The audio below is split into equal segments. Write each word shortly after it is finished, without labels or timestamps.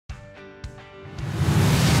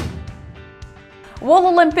Wool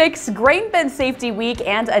Olympics, Grain Bin Safety Week,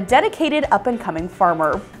 and a dedicated up-and-coming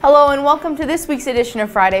farmer. Hello and welcome to this week's edition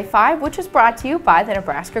of Friday 5, which is brought to you by the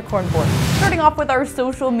Nebraska Corn Board. Starting off with our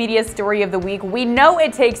social media story of the week, we know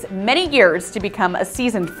it takes many years to become a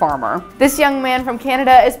seasoned farmer. This young man from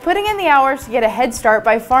Canada is putting in the hours to get a head start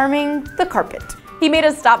by farming the carpet. He made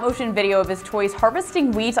a stop-motion video of his toys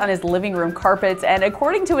harvesting wheat on his living room carpet, and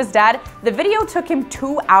according to his dad, the video took him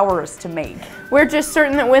 2 hours to make. We're just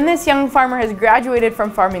certain that when this young farmer has graduated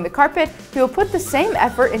from farming the carpet, he will put the same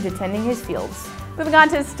effort into tending his fields. Moving on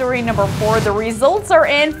to story number 4, the results are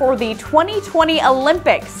in for the 2020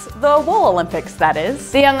 Olympics, the Wool Olympics, that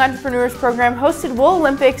is. The Young Entrepreneurs Program hosted Wool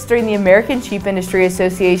Olympics during the American Sheep Industry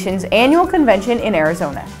Association's annual convention in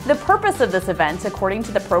Arizona. The purpose of this event, according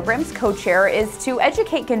to the program's co-chair, is to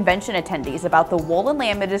educate convention attendees about the wool and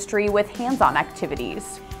lamb industry with hands-on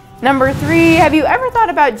activities. Number 3, have you ever thought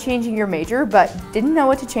about changing your major but didn't know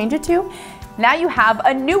what to change it to? Now you have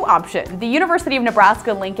a new option. The University of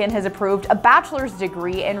Nebraska-Lincoln has approved a bachelor's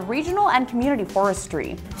degree in regional and community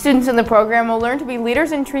forestry. Students in the program will learn to be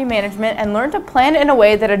leaders in tree management and learn to plan in a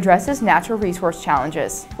way that addresses natural resource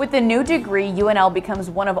challenges. With the new degree, UNL becomes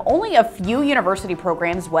one of only a few university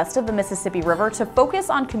programs west of the Mississippi River to focus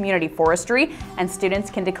on community forestry, and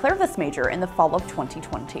students can declare this major in the fall of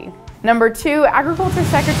 2020. Number 2, Agriculture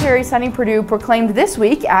Secretary Sonny Perdue proclaimed this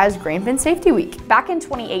week as Grain Bin Safety Week. Back in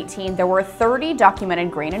 2018, there were 30 documented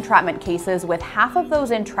grain entrapment cases, with half of those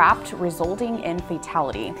entrapped resulting in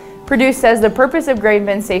fatality. Perdue says the purpose of Grain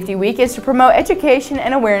Bin Safety Week is to promote education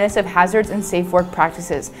and awareness of hazards and safe work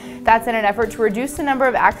practices. That's in an effort to reduce the number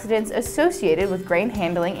of accidents associated with grain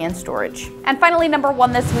handling and storage. And finally, number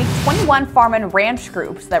 1 this week, 21 farm and ranch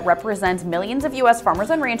groups that represent millions of U.S. farmers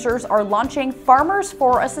and ranchers are launching Farmers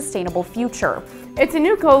for a Sustainable Future. It's a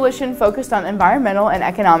new coalition focused on environmental and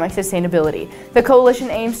economic sustainability. The coalition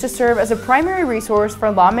aims to serve as a primary resource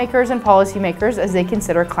for lawmakers and policymakers as they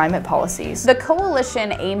consider climate policies. The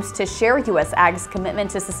coalition aims to share U.S. Ag's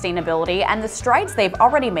commitment to sustainability and the strides they've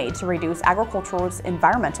already made to reduce agriculture's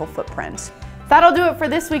environmental footprint. That'll do it for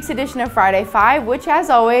this week's edition of Friday 5, which as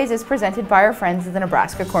always is presented by our friends at the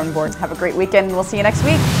Nebraska Corn Board. Have a great weekend, and we'll see you next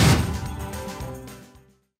week.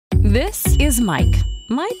 This is Mike.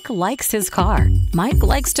 Mike likes his car. Mike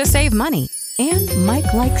likes to save money. And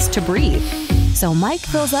Mike likes to breathe. So Mike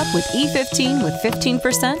fills up with E15 with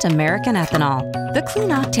 15% American ethanol. The clean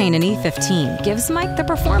octane in E15 gives Mike the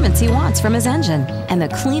performance he wants from his engine and the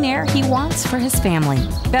clean air he wants for his family.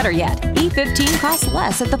 Better yet, E15 costs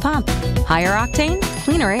less at the pump. Higher octane,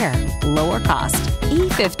 cleaner air, lower cost.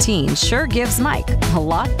 E15 sure gives Mike a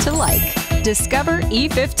lot to like. Discover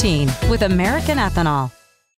E15 with American ethanol.